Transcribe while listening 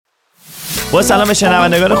با سلام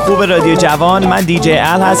شنوندگان خوب رادیو جوان، من دیجی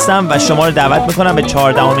ال هستم و شما رو دعوت میکنم به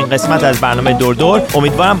 14مین قسمت از برنامه دور دور.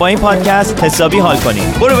 امیدوارم با این پادکست حسابی حال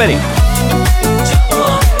کنید. برو بریم.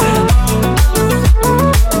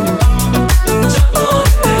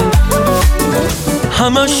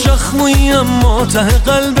 همش شخمویی اما ته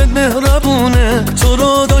قلبت مهربونه. تو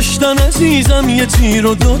رو داشتن عزیزم یه تیر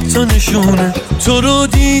و دوتا نشونه. تو رو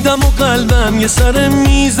دیدم و قلبم یه سر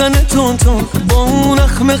میزنه تون تون. با اون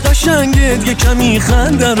اخم قشنگت یه کمی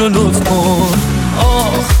خنده رو لطف کن.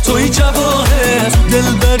 آخ توی جواهر تو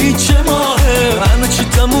دلبری چه ماهه. همه چی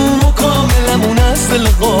تموم و کاملمون از دل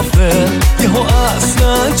غافل. یهو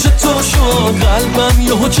اصلا چطور شد قلبم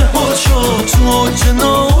یهو چه حال شد. تو چه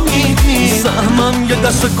ناامیدی سهمم یه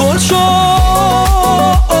دست گل شد.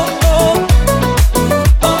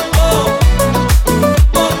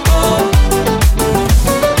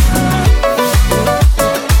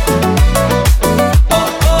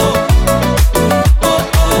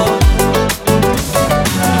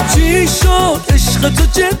 تو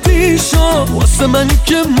جدی شد واسه منی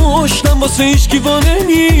که مشتم واسه هیچکی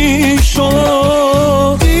نمیشد.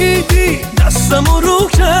 دیدی دستمو رو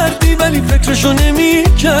کردی ولی فکرشو نمی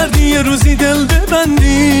کردی یه روزی دل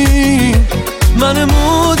ببندی. من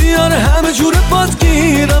مودیاره همه جور پات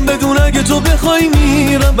گیرم بدون اگه تو بخوای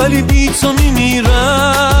میرم ولی بی تو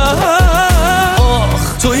میمیرم.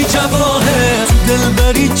 آخ توی جواهر تو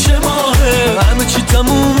دلبری چه ماهه. همه چی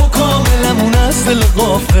تموم و کاملمون از دل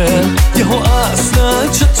غافل. یهو اصلا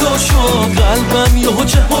چطور شد قلبم یهو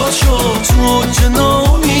چه حال شد. تو چه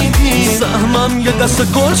ناامیدی سهمم یه دست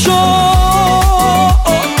گل شد.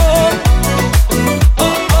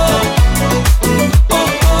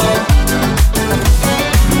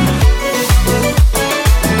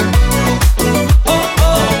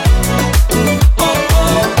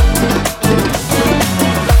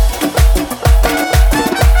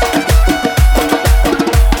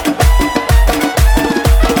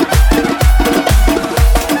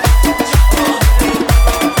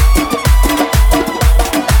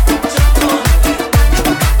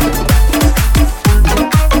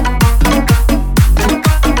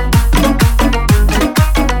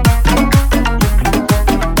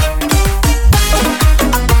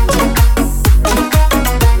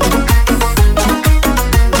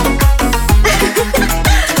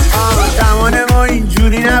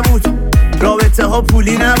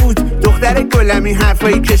 پولی نبود دختر گلمی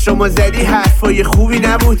حرفایی که شما زدی حرفای خوبی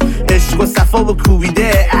نبود. عشق و صفا با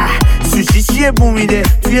کوبیده سوشی چیه بومیده.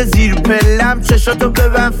 توی زیر پلم چشاتو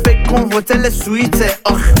ببن فکر کن هتل سویته.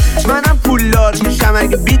 آخ منم پولدار میشم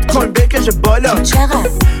اگه بیت کوین بکشه بالا. چقدر؟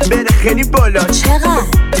 بره خیلی بالا. چقدر؟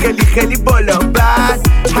 خیلی خیلی بالا. بعد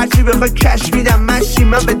هرچی بخوای کش میدم. مشی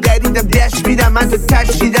من به دریدم دش میدم. من تو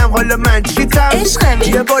تشیدم حالا من چیتم عشقمی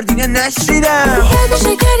یه بار دیگه نشیدم. یاد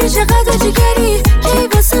شکری چقدر جگری کی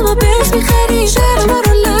واسه ما برز میخری. شهر ما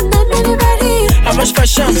رو لندن نمیبری. همش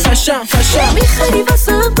فشم فشم فشم میخری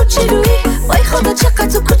واسه هم کوچولویی. وای خدا چقدر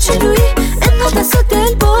تو کوچولویی. انقدر دست و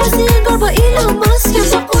دل بازی انگار با ایلان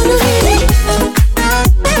ماسک با قلوبی.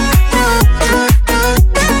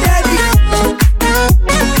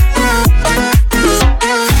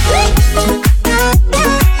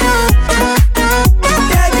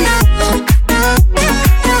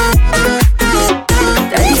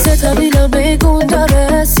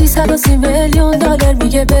 $330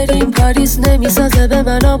 میگه بریم پاریس نمیسازه به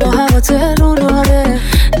منو با هوا تهرونه.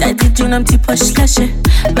 دادی جونم تیپاش کشه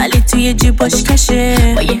ولی توی جیباش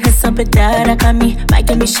کشه. با یه حساب در رقمی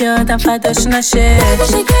مگه میشه آدم فداش نشه.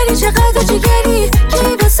 شکری چقدر جگری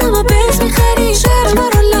کی واسه ما برز میخری. شهر ما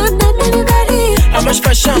رو لندن نمیبری. همش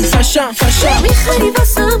فشم فشم فشم میخری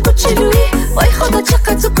واسه هم کوچولویی. وای خدا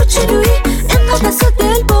چقدر تو کوچولویی. انقدر دست و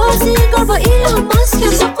دل بازی انگار با ایلان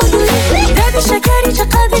ماسک با قلوبی. دادی شکری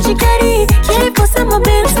چقدر جگری کی واسه ما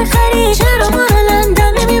برز میخری. شهر ما رو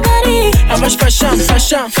لندن نمیبری. همش فشم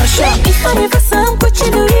فشم فشم میخری واسه هم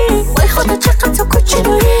کوچولویی. وای خدا چقدر تو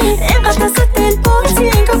کوچولویی. انقدر دست و دل بازی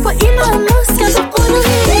انگار با ایلان ماسک با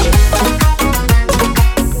قلوبی.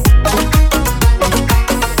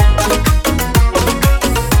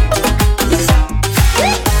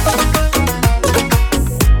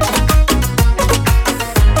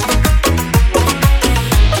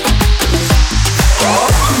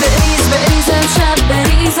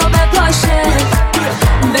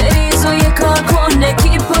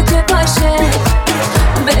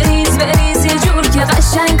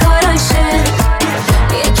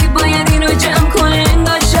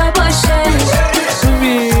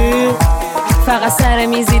 سر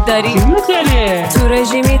میزی داری تو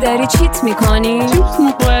رژیمی داری چیت میکنی. چیت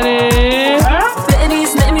میکنی؟ بریز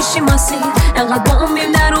نمیشه باشی ماسی انقدر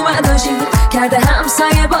بامبیم در اومد آجی کرده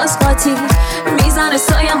همسایه باز قاطی میزنه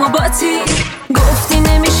سایم و باتی گفتی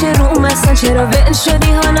نمیشه روم اصلا چرا ول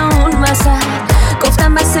شدی حالا اون مثل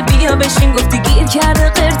گفتم بس بیا بشین گفتی گیر کرده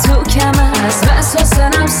غیر تو کمر از بس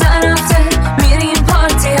حسنم سر رفته میریم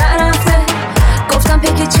پارتی هر هفته گفتم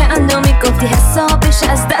پک چندمی گفتی حسابش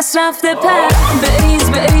از دست رفته پر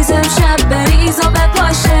بریز امشب بریز و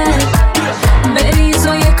بپاشه بریز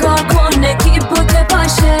و یه کار کن نکیب و که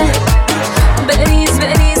پاشه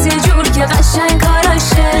بریز یه جور که قشنگ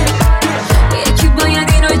کاراشه یکی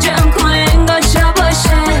باید اینو جمع کنه انگار شب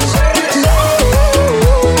باشه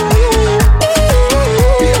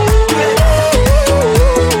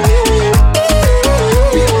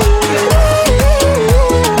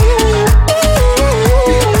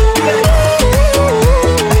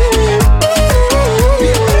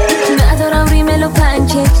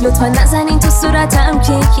لطفا نزنین تو صورتم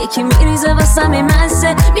که یکی میریزه واسم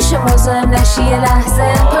مزه میشه مزاحم نشی یه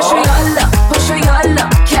لحظه پاشو یالا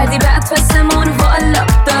کردی بد فستمون والا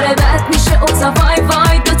داره بد میشه اوزا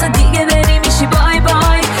وای دوتا دیگه بری میشی بای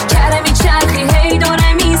کرمی چرخی هی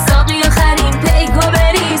دونه میساقی آخرین پیکو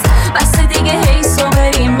بریز بس دیگه هی سو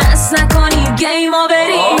بریم مس نکنی گیم و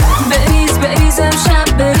بریز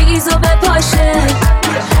امشب بریز و بپاشه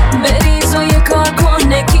بریز و یه کار کن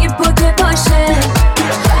نکیب و که پاشه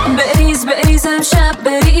بریز امشب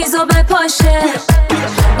بریز و بپاشه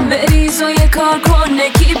بریز و یه کار کن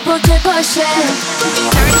نکیب و که پاشه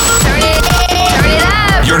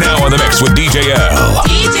You're now on the mix with DJ L.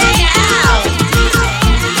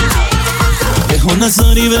 یهو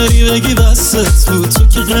نظری بری بگی بستت بود تو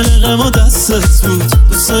که قلقم و دستت بود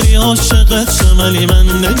دوست داری عاشقت شم ولی من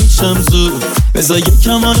نمیشم زود بذار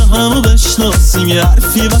یکم حالا همو بشناسیم یه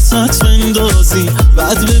حرفی وسط بندازیم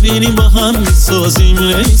بعد ببینیم با هم میسازیم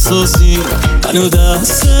هنو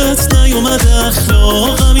دستت نیومده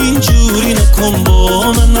اخلاقم اینجوری نکن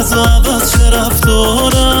با من نزا عوض چه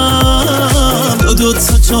رفتارم دو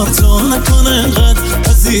تا چار تا نکن انقدر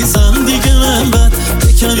عزیزم دیگه من بد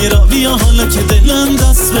کمی را بیا حالا که دلم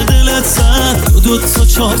دست به دلت زد دو تا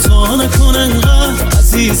چار تا نکن انقدر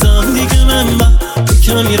عزیزم دیگه من بد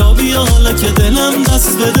کمی را بیا حالا که دلم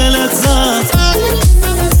دست به دلت زد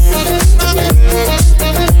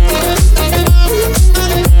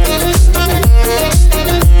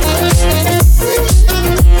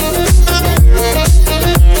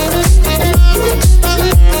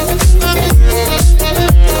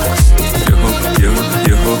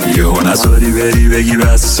نذاری بری بگی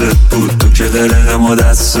بست بود تو که دلم و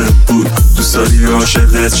دست بود دوست داری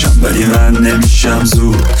عاشقت شم ولی من نمیشم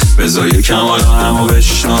زود بذار یکم حالا همو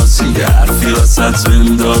بشناسی یه حرفی وسط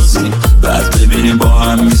بندازی بعد ببینیم با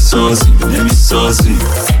هم نمیسازیم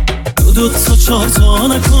دو تا چار تا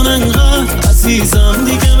نکن انقدر عزیزم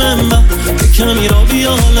دیگه من کمی را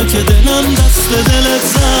بیا حالا که دلم دست به دلت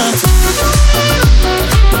زد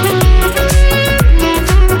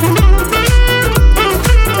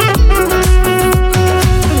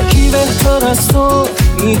بهتر از تو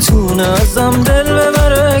میتونه ازم دل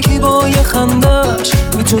ببره کی با یه خندش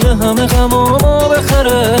میتونه همه غمامو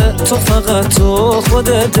بخره تو فقط تو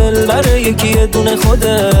خودت دل بره یکی یه دونه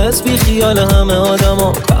خودت بی خیال همه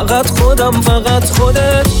آدما فقط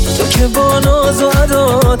خودت تو که با ناز و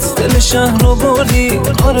عدات دل شهر رو بردی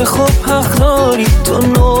آره خوب حق داری تو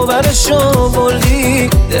نوبرشو بردی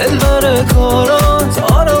دل بره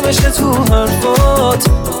کارات آرامش تو حرفات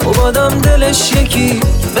و بادم دلش یکی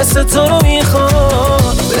مثل تو رو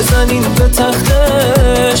میخواد بزنیم به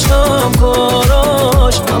تختش هم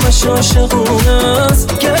کاراش همش عاشقونه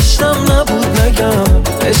است گشتم نبود نگم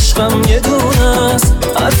عشقم یه دونه است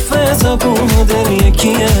حرف زبون و دل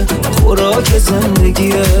یکیه خوراک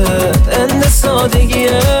زندگیه اند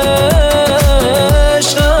سادگیه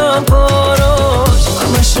عشقم کاراش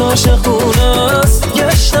همش عاشقونه است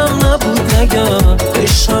گشتم نبود نگم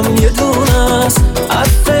عشقم یه دونه است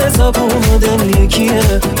حرف زبون و دل یکیه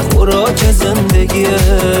خوراک زندگیه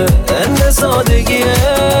اند سادگیه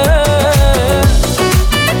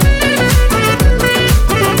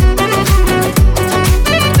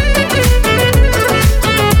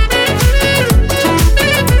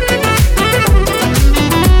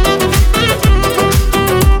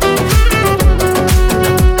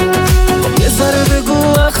یه ذره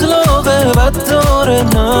بگو اخلاق بد داره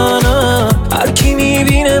نه هر کی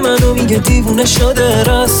میبینه منو میگه دیوونه شده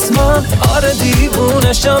رسما آره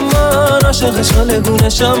دیوونشم من عاشقش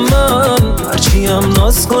حالگونشم من هرچی هم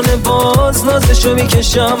ناز کنه باز نازشو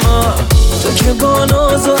میکشم تو که با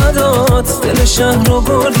ناز و عدات دل شهر رو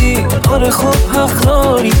بردی. آره خب حق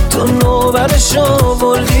داری تو نوبرش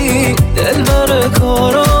آوردی. دل بر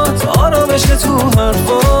کارات آرامش تو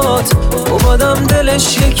حرفات اومدم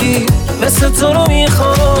دلش یکی مثل تو رو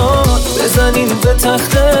میخواد. بزنین به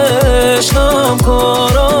تختش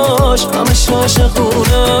همکاراش همش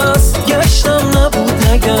عاشقونه است. گشتم نبود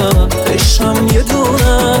نگم عشقم یه دونه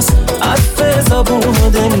است. عطف زبون و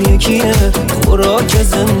دل یکیه خوراک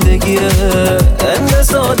زندگیه اند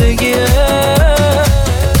سادگیه.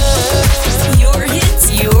 Your hits,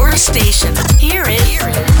 your station. Hear it.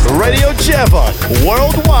 Radio Javaaher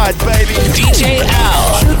worldwide baby. DJ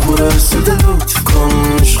Al. شکور سدلوت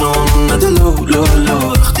کن شام ندلو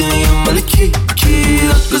لولو وقتی ملکی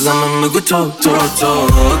کیات بزنم بگو تو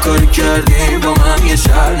کاری کردی با من یه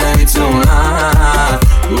شهر نمیتونم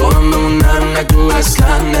با من بمونن نگو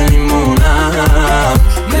اصلا نمیمونم.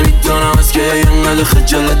 نمیدونم از که اینقدر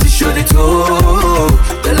خجالتی شدی تو.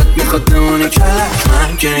 دلت میخواد نمونی کلک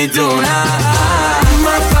من که میدونم.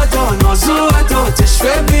 من فدا نازو عداتش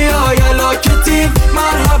بیای علاکتی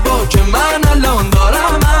مرحبا که من الان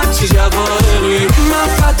دارم هرچی جواهری. من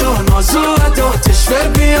فدا نازو عداتش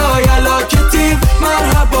بیای علاکتی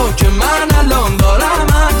مرحبا که من الان دارم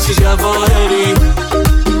هرچی جواهری.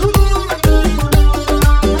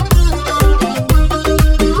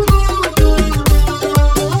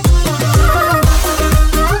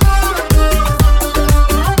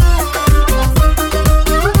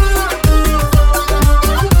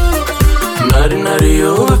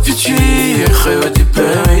 خیلی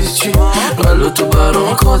دیپه میدی چی قلو تو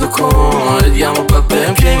برام کادو کن ادیم و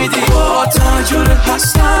ببیم که میدی با تجربه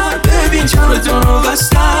هستم. ببین چمدون رو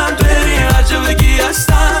بستم بریم هرجا بگی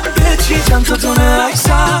هستم به چی چند تا دونه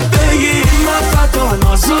عکسم بگی. من فدا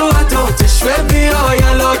نازو عداتش بیای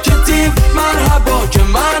علاکتی مرحبا که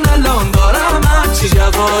من الان دارم هرچی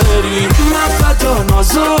جواهری. من فدا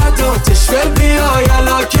نازو عداتش بیای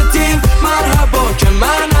علاکتی مرحبا که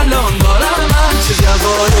من الان دارم هرچی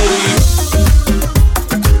جواهری.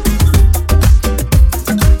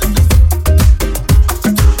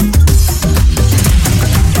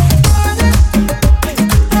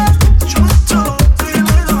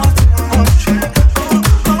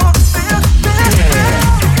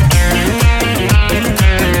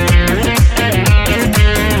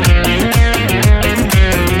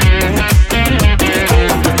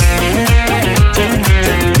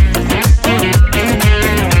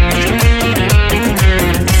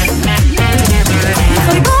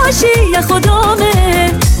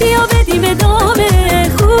 خدامه بیا بدیم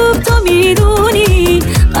ادامه خوب تو میدونی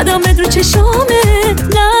قدمت رو چشامه.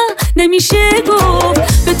 نه نمیشه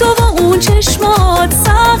گفت به تو با اون چشمات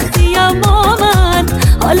سختی اما من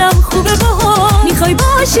حالم خوبه باها. میخوای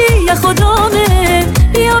باشی یا خدامه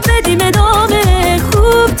بیا بدیم ادامه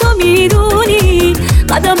خوب تو میدونی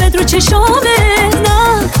قدمت رو چشامه.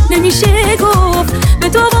 نه نمیشه گفت به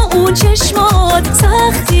تو با اون چشمات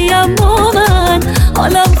سختی اما من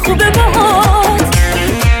حالم خوبه باهات.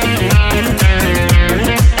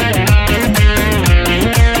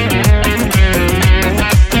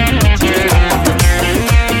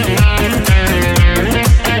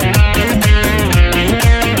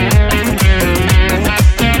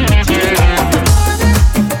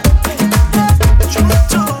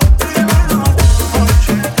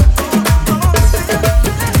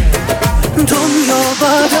 دنیا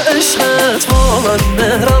بعد عشقت با من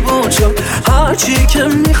مهربون شد. هرچی که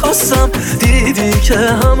میخواستم دیدی که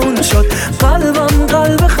همون شد. قلبم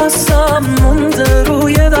قلب خستم مونده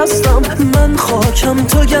روی دستم. من خاکم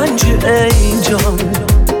تو گنجی ای جان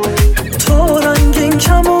تو رنگین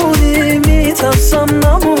کمونی. میترسم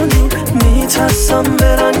نمونی میترسم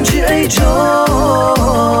برنجی ای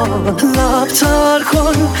جان. لبتر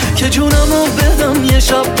کن که جونمو بدم یه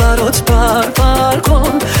شب برات پر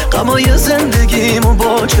کن. غمای زندگیمو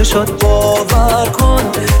با چشات باور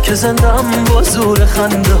کن که زندم با زور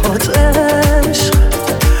خندهات عشق.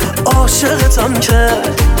 عاشقتم که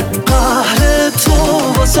قهر تو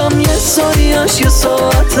واسم یه ثانیه‌اش یه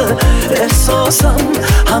ساعته. احساسم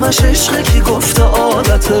همش عشقه که گفته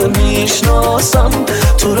عادته. میشناسم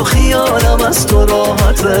تو رو خیالم از تو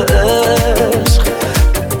راحت عشق.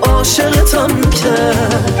 عاشقتم که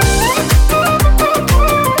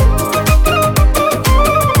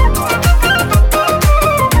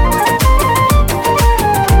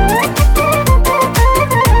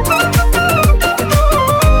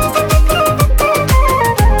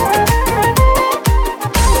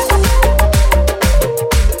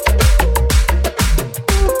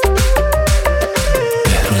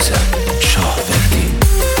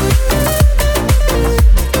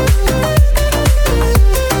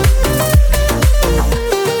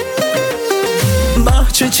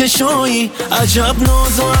چشایی عجب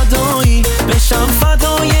ناز و ادایی بشم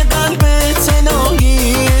فدای قلبت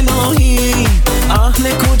الهی الهی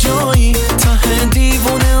اهل کجایی ته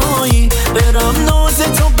دیوونه هایی برم ناز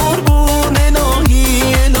تو قربون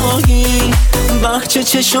الهی الهی بخچه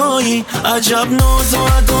چشایی عجب ناز و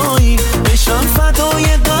ادایی بشم فدای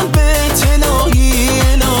قلبت الهی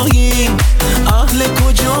الهی اهل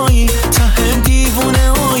کجایی ته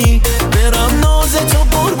دیوونه هایی برم ناز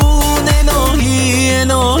تو قربون الهی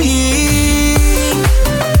الهی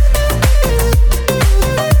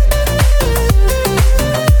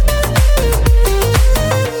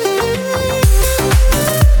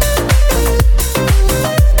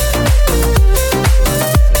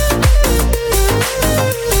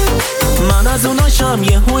از اوناشم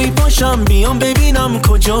یه هوی باشم بیام ببینم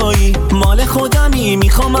کجایی مال خودمی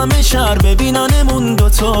میخوام همه شهر ببیننمون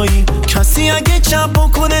دوتایی کسی اگه چپ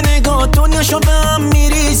بکنه نگاه دنیاشو به هم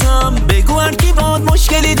میریزم بگو هر کی باد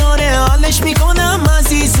مشکلی داره حلش میکنم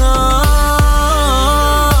عزیزم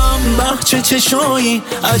بخچه چشایی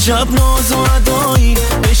عجب ناز و ادایی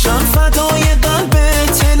بشم فدای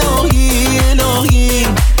قلبت الهی الهی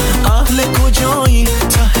اهل کجایی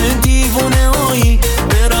ته دیوونه هایی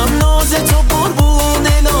برم ناز تو قربون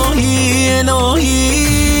الهی الهی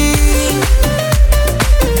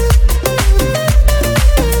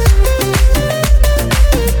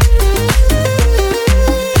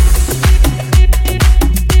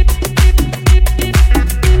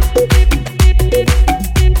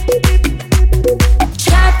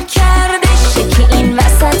چپ کردش که این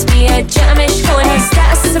وسط بیاد جمعش کنید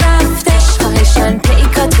دست رفتش خواهشان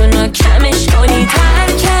پیکاتونو کمش کنید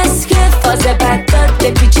هر کس که فاز بد داد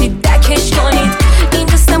بپیچید دکش کنید این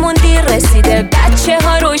دوستمون دیر رسیده بچه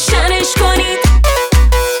ها روشنش کنید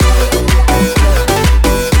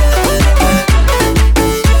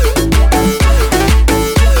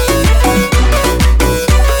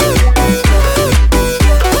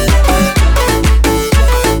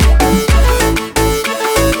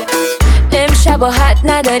شباهت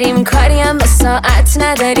نداریم کاری هم به ساعت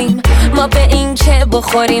نداریم ما به این که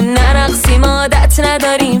بخوریم نرقصیم عادت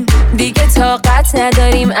نداریم دیگه طاقت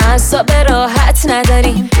نداریم اعصاب راحت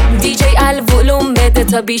نداریم دیجی الولوم بده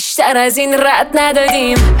تا بیشتر از این رد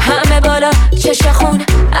ندادیم همه بالا چشم خون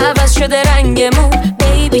عوض شده رنگمون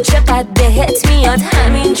بیبی چقدر بهت میاد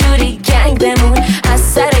همین جوری گنگ بمون از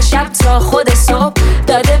سر شب تا خود صبح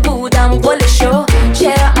داده بودم قولشو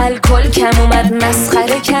چرا الکل کم اومد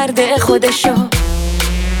مسخره کرده خودشو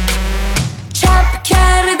چپ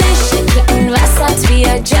کردش که این وسط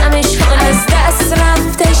بیا جمعش کن از دست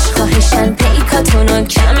رفتش خواهشن پیکاتونو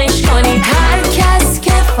کمش کنید هر کس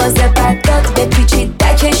که فاز بد داد بپیچید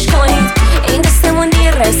دکش کنید این دستمون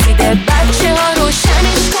دیر رسیده بچه ها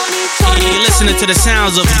روشنش کنید You're listening to the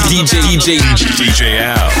sounds of DJ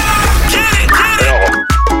Al.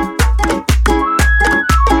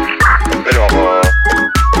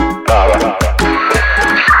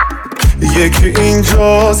 یکی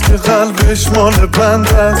اینجاست که قلبش مال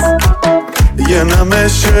بند است یه نمه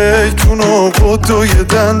شیطون و قطع یه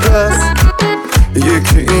دند است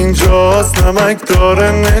یکی اینجاست نمک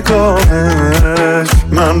داره نگاهش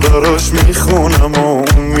من براش میخونم و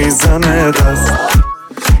اون میزنه دست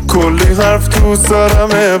کلی حرف تو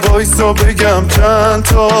سرمه وایسا بگم چند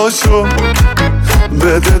تاشو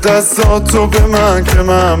بده دستاتو به من که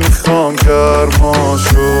من میخوام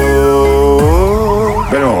گرماشو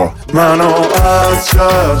منو از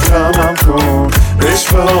شهر جمعم کن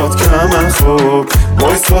عشقات کمن خوب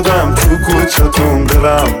وایسادم تو کوچتون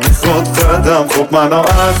دلم میخواد قدم خوب منو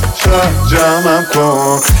از شهر جمعم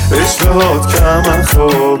کن عشقات کمن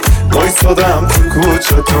خوب وایسادم تو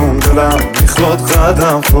کوچتون دلم میخواد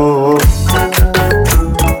قدم خوب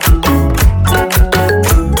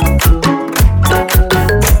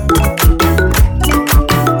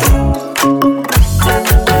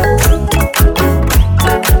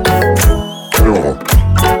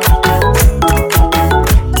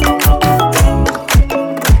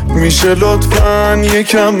میشه لطفاً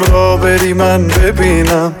یکم را بری من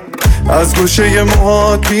ببینم از گوشه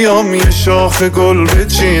موهات بیام یه شاخ گل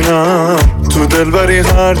بچینم تو دلبری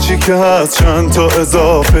هرچی که هست چند تا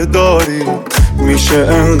اضافه داری میشه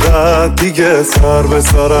انقدر دیگه سر به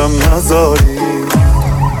سرم نذاری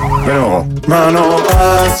منو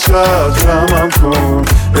از شهر جمعم کن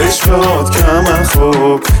عشقات کمن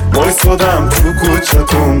خوب وایسادم تو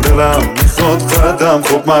کوچتون دلم میخواد قدم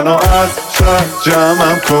خوب منو از شهر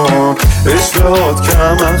جمعم کن عشقات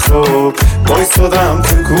کمن خوب وایسادم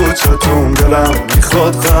تو کوچتون دلم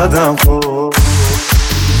میخواد قدم خوب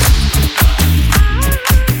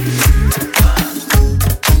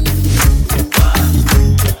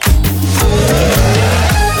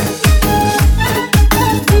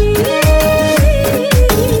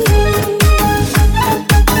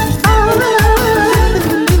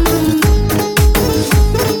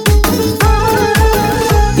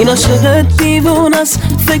این عاشقت دیوون است،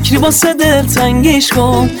 فکری واسه دل تنگیش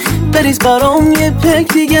کن. بریز برام یه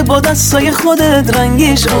پک دیگه با دستای خودت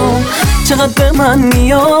رنگیش کن. چقدر به من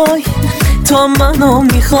میای تو منو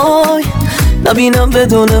میخوای، نبینم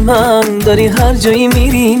بدون من داری هر جایی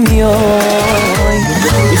میری میای.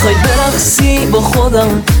 میخوای برقصی با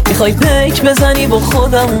خودم، میخوای پیک بزنی با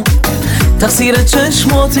خودم، تقصیر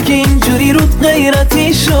چشماتی که اینجوری رود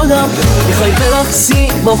غیرتی شدم. میخوای برقصی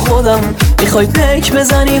با خودم، میخوای پیک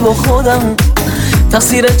بزنی با خودم،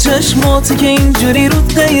 تقصیر چشماتی که اینجوری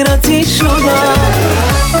رود غیرتی شدم.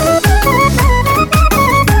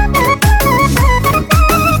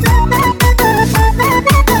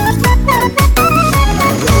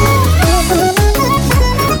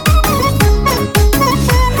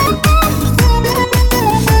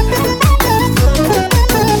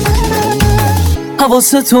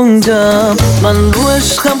 حواستون جمع، من رو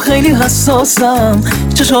عشقم خیلی حساسم.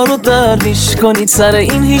 چشا رو درویش کنید سر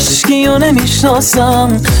این هیچکیو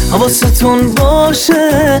نمیشناسم. حواستون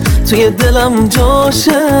باشه توی دلم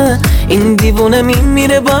جاشه، این دیوونه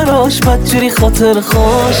میمیره براش بدجوری خاطر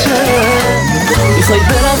خوشه. میخوای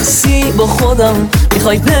برقصی با خودم،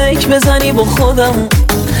 میخوای پیک بزنی با خودم،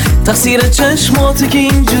 تقصیر چشماتی که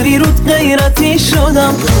اینجوری رود غیرتی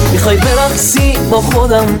شدم. میخوای برقصی با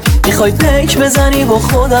خودم، میخوای پیک بزنی با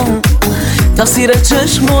خودم، تقصیر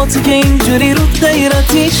چشماتی که اینجوری رود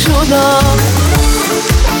غیرتی شدم.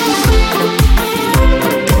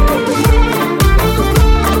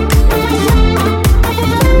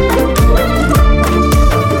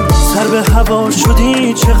 سر به هوا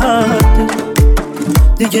شدی چقدر،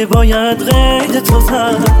 دیگه باید قید تو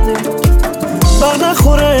زده. بر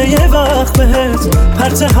نخوره یه وقت بهت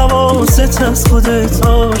پرت حواست از خودت.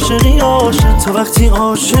 عاشقی عاشق تو وقتی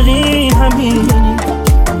عاشقی همینی،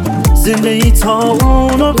 زنده ای تا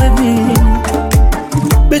اونو ببینی.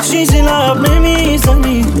 به چیزی لب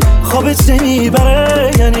نمیزنی، خوابت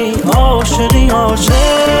نمیبره، یعنی عاشقی عاشق.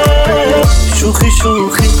 شوخی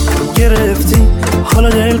شوخی گرفتی، حالا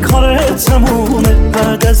دل کارت تمومه.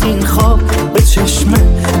 بعد از این خواب به چشمه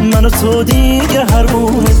من و تو دیگه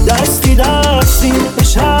حرومه. دستی دستی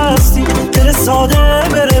نشستی، دل ساده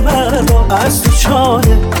بره برا از تو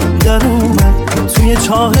چاله در اومد توی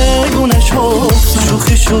چاه گونه شد.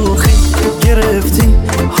 شوخی شوخی گرفتی،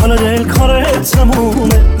 حالا دل کارت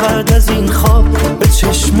تمومه. بعد از این خواب به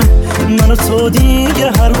چشمه من و تو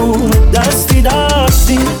دیگه حرومه. دستی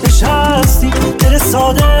دستی نشستی، دل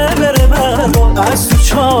ساده بره برا از تو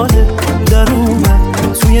چاله در اومد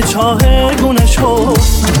توی چاه گونه شد.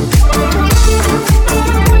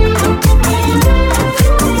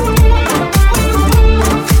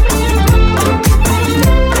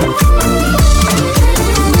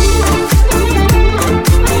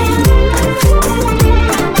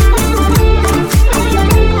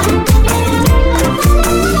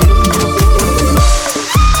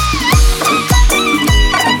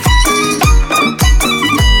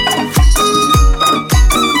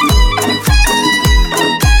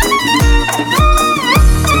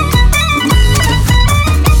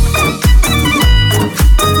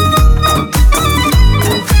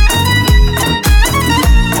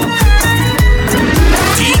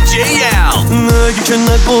 که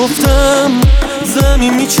نگفتم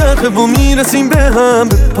زمین میچرخه و میرسیم به هم،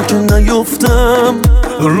 به پا که نیفتم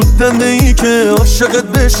رو دنده ای که عاشقت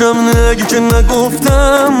بشم. نگی که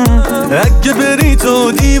نگفتم اگه بری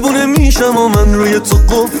تو دیوونه میشم و من روی تو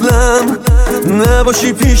قفلم.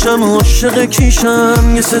 نباشی پیشم عاشق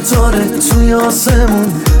کیشم، یه ستاره توی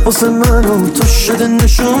آسمون واسه من و تو شده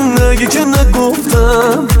نشون. نگی که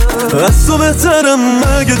نگفتم از تو بهترم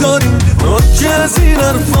مگه داریم، که از این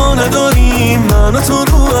حرفا نداریم. من و تو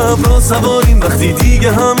رو ابرا سواریم وقتی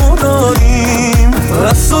دیگه همو داریم.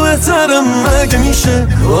 از تو بهترم مگه میشه،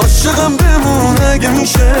 عاشقم بمون اگه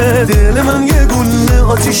میشه. دل من یه گله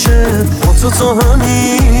آتیشه با تو تا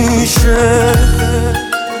همیشه.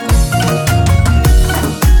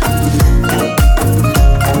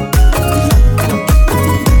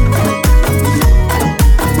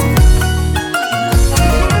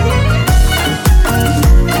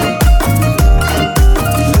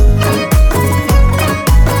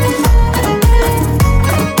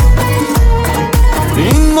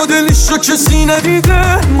 مدلش رو کسی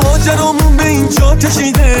ندیده، ماجرامون به اینجا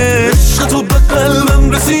کشیده. عشق تو به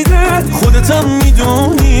قلبم رسیده، خودتم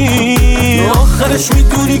میدونی. آخرش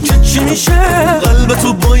میدونی که چی میشه، قلب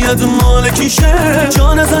تو باید مالکیشه.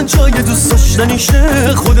 جان ازن جای دوست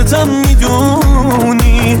داشتنیشه، خودتم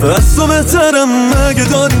میدونی. از تو بهترم مگه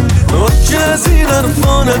داریم، که از این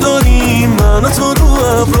حرفا نداریم. من و تو رو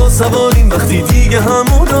ابرا سواریم وقتی دیگه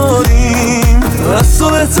همو داریم. از تو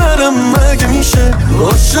بهترم مگه میشه،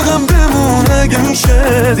 عاشقم بمونه اگه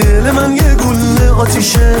میشه دل من یه گل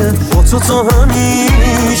آتیشه با تو تا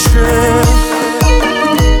همیشه.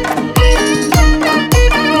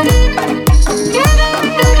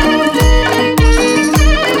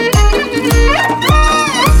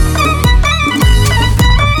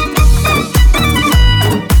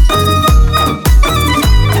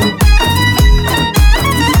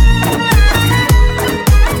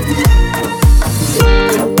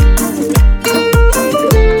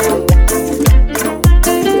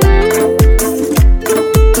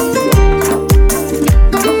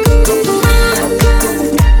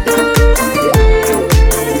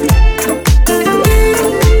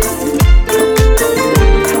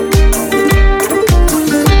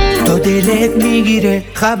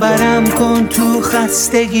 خبرم کن تو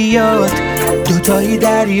خستگیات دوتایی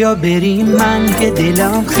دریا بریم من که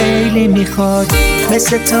دلم خیلی میخواد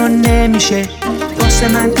مثل تو نمیشه واسه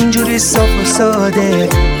من اینجوری صاف و ساده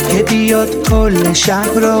که بیاد کل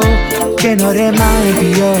شهر رو کنار من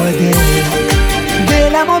بیاده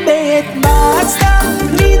دلمو بهت بستم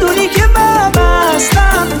میدونی که من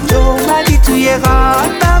بستم تو اومدی توی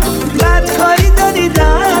قلبم بدکاری دادی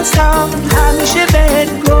دستم همیشه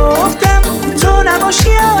بهت گفتم تو نباشی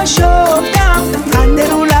آشفتم خنده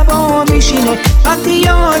رو لبا میشینه وقتی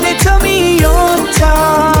یاد تو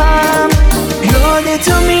میافتم یاد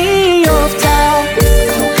تو میافتم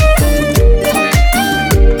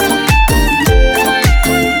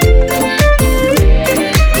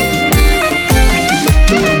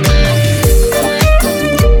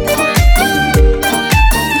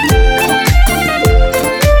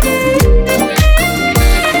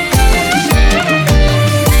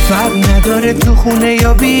تو خونه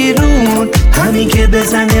یا بیرون همین که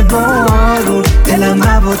بزنه بارون دلم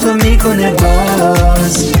هوا تو میکنه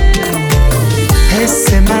باز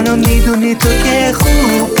حس منو میدونی تو که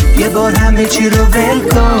خوب یه بار همه چی رو ول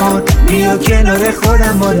کن بیا کنار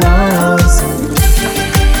خودم با ناز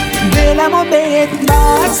دلمو بهت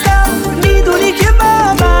بستم میدونی که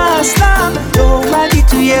من بستم تو اومدی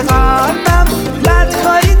توی قلبم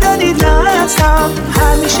بدکاری دادی دستم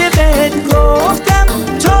همیشه بهت گفتم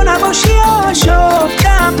تو نباشی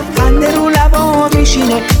آشفتم خنده رو لبا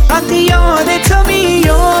میشینه وقتی یاد تو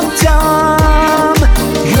میافتم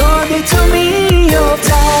یاد تو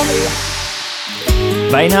میافتم.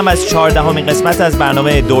 و این هم از 14مین قسمت از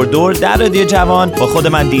برنامه دور دور در رادیو جوان با خود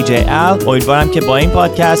من دیجی ال. امیدوارم که با این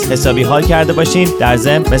پادکست حسابی حال کرده باشین. در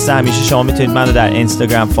ضمن مثل همیشه شما میتونید منو در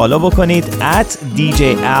اینستاگرام فالو بکنید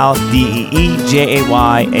 @DJL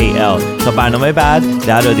DEEJAYAL. تا برنامه بعد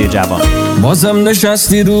در رادیو جوان. بازم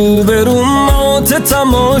نشستی رو برومات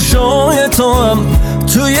تماشای تو هم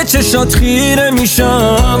توی چشات خیره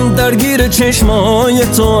میشم درگیر چشمای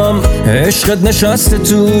تو هم عشقت نشسته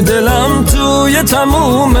تو دلم توی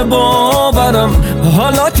تموم باورم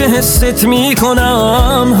حالا که حست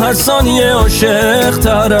میکنم هر ثانیه عاشق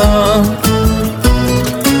ترم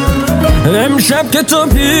امشب که تو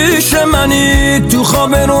پیش منی تو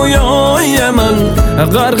خواب رویای من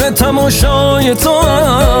غرق تماشای تو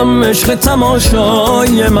هم عشق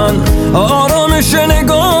تماشای من آرامش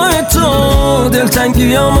نگاه تو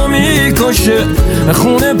دلتنگیامو میکشه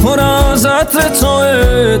خونه پر از عطر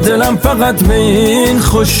توه دلم فقط به این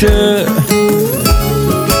خوشه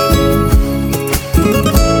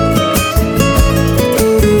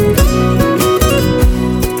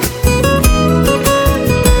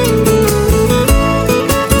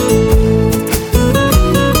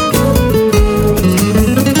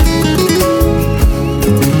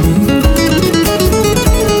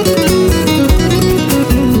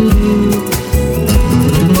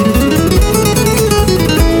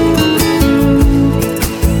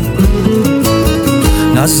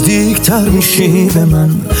نزدیکتر میشی به من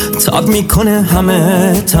تاب میکنه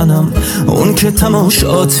همه تنم اون که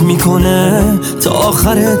تماشات میکنه تا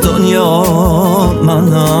آخر دنیا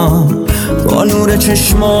منم با نور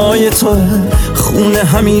چشمای توه خونه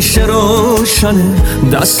همیشه روشنه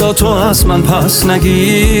دستاتو از من پس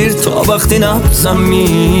نگیر تا وقتی نبزم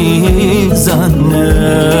میزنه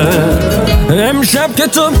امشب که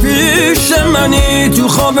تو پیش منی تو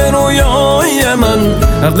خواب رویای من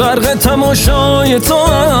غرق تماشای تو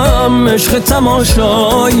هم عشق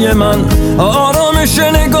تماشای من آرامش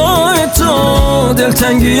نگاه تو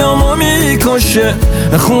دلتنگیامو میکشه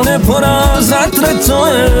خونه پر از عطر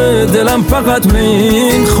توه دلم فقط به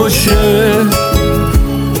این خوشه